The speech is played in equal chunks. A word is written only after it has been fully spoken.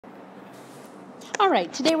All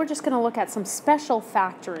right, today we're just going to look at some special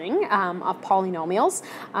factoring of polynomials,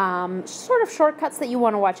 sort of shortcuts that you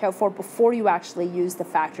want to watch out for before you actually use the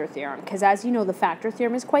factor theorem, because as you know, the factor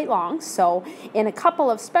theorem is quite long, so in a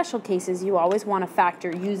couple of special cases, you always want to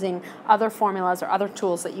factor using other formulas or other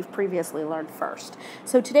tools that you've previously learned first.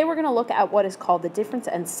 So today we're going to look at what is called the difference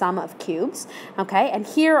and sum of cubes, okay, and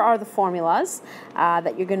here are the formulas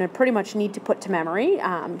that you're going to pretty much need to put to memory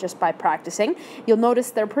just by practicing. You'll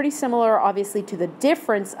notice they're pretty similar, obviously, to the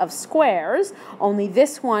difference of squares, only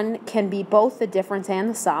this one can be both the difference and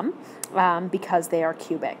the sum because they are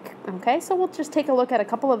cubic. Okay, so we'll just take a look at a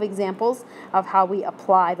couple of examples of how we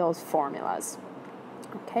apply those formulas.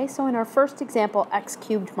 Okay, so in our first example, x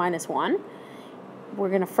cubed minus 1, we're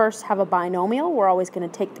going to first have a binomial. We're always going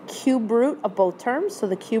to take the cube root of both terms, so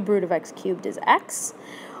the cube root of x cubed is x.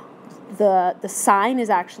 The sign is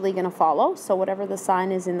actually going to follow, so whatever the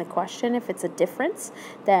sign is in the question, if it's a difference,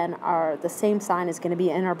 then the same sign is going to be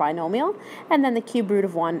in our binomial, and then the cube root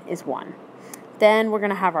of 1 is 1. Then we're going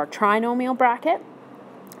to have our trinomial bracket,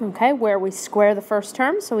 okay, where we square the first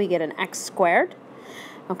term, so we get an x squared.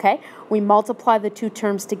 Okay, we multiply the two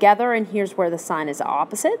terms together, and here's where the sign is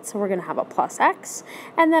opposite, so we're going to have a plus x,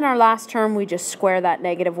 and then our last term, we just square that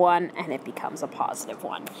negative 1, and it becomes a positive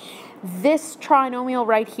 1. This trinomial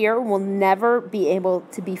right here will never be able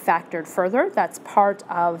to be factored further. That's part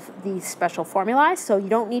of the special formulae, so you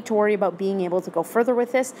don't need to worry about being able to go further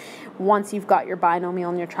with this. Once you've got your binomial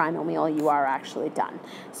and your trinomial, you are actually done.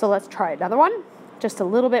 So let's try another one, just a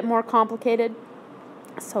little bit more complicated.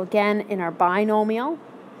 So again, in our binomial,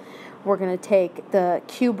 we're going to take the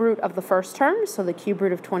cube root of the first term, so the cube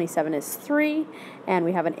root of 27 is 3, and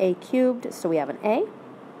we have an a cubed, so we have an a.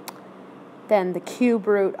 Then the cube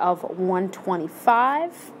root of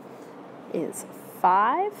 125 is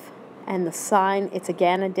 5, and the sign, it's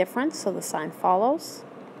again a difference, so the sign follows.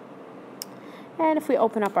 And if we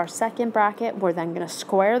open up our second bracket, we're then going to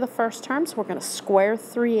square the first term, so we're going to square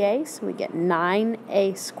 3a, so we get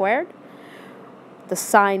 9a squared. The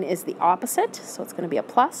sign is the opposite, so it's going to be a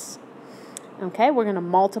plus. Okay, we're going to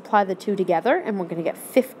multiply the two together, and we're going to get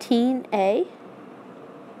 15a.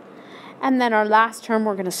 And then our last term,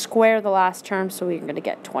 we're going to square the last term, so we're going to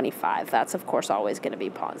get 25. That's, of course, always going to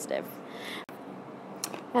be positive.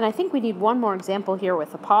 And I think we need one more example here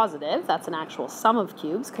with a positive. That's an actual sum of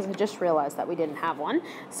cubes, because I just realized that we didn't have one.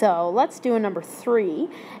 So let's do a number 3,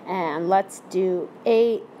 and let's do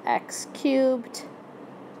 8x cubed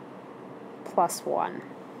plus 1.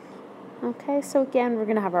 Okay, so again, we're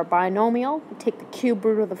going to have our binomial. We take the cube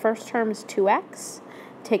root of the first term is 2x.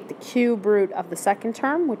 Take the cube root of the second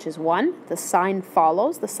term, which is 1. The sign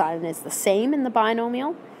follows. The sign is the same in the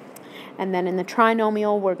binomial. And then in the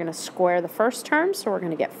trinomial, we're going to square the first term, so we're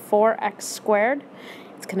going to get 4x squared.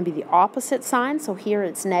 It's going to be the opposite sign, so here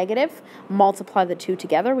it's negative. Multiply the two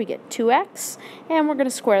together, we get 2x, and we're going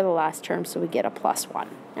to square the last term, so we get a plus 1.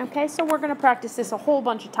 Okay, so we're going to practice this a whole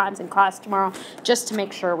bunch of times in class tomorrow just to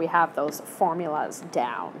make sure we have those formulas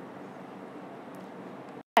down.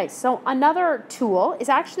 Okay, so another tool is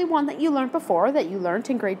actually one that you learned before, that you learned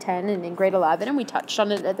in grade 10 and in grade 11, and we touched on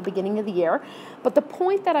it at the beginning of the year. But the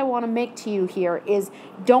point that I want to make to you here is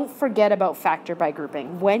don't forget about factor by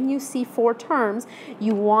grouping. When you see 4 terms,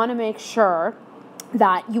 you want to make sure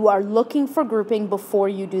that you are looking for grouping before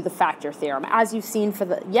you do the factor theorem. As you've seen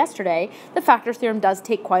for yesterday, the factor theorem does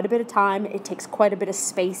take quite a bit of time. It takes quite a bit of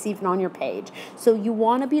space even on your page. So you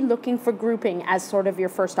want to be looking for grouping as sort of your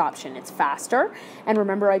first option. It's faster. And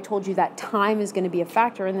remember, I told you that time is going to be a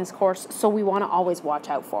factor in this course, so we want to always watch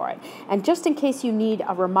out for it. And just in case you need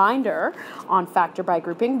a reminder on factor by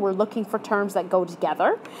grouping, we're looking for terms that go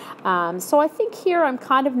together. So I think here I'm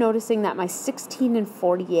kind of noticing that my 16 and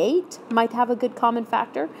 48 might have a good common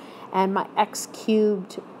factor, and my x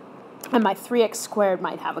cubed and my 3x squared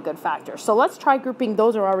might have a good factor. So let's try grouping.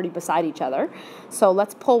 Those are already beside each other. So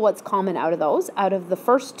let's pull what's common out of those. Out of the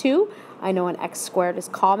first two, I know an x squared is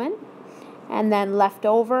common. And then left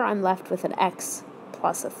over, I'm left with an x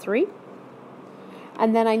plus a 3.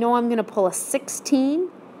 And then I know I'm going to pull a 16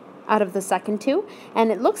 out of the second two.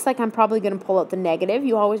 And it looks like I'm probably going to pull out the negative.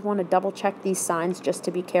 You always want to double check these signs just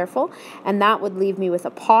to be careful. And that would leave me with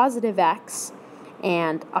a positive x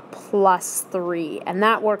and a plus 3. And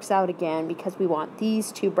that works out again because we want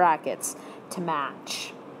these two brackets to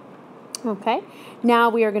match. Okay, now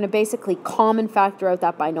we are going to basically common factor out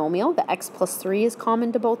that binomial. The x plus 3 is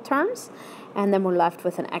common to both terms. And then we're left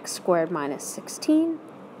with an x squared minus 16.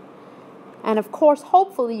 And of course,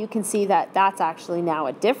 hopefully you can see that that's actually now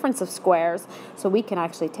a difference of squares. So we can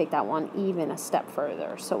actually take that one even a step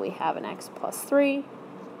further. So we have an x plus 3.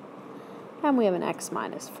 And we have an x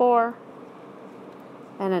minus 4.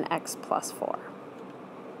 And an x plus 4.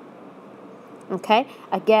 Okay,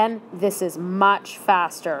 again, this is much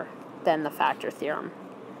faster than the factor theorem.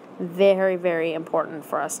 Very, very important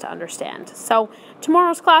for us to understand. So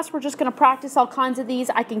tomorrow's class, we're just going to practice all kinds of these.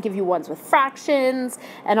 I can give you ones with fractions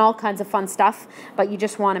and all kinds of fun stuff, but you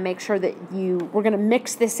just want to make sure that we're going to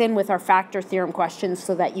mix this in with our factor theorem questions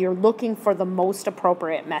so that you're looking for the most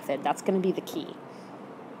appropriate method. That's going to be the key.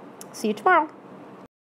 See you tomorrow.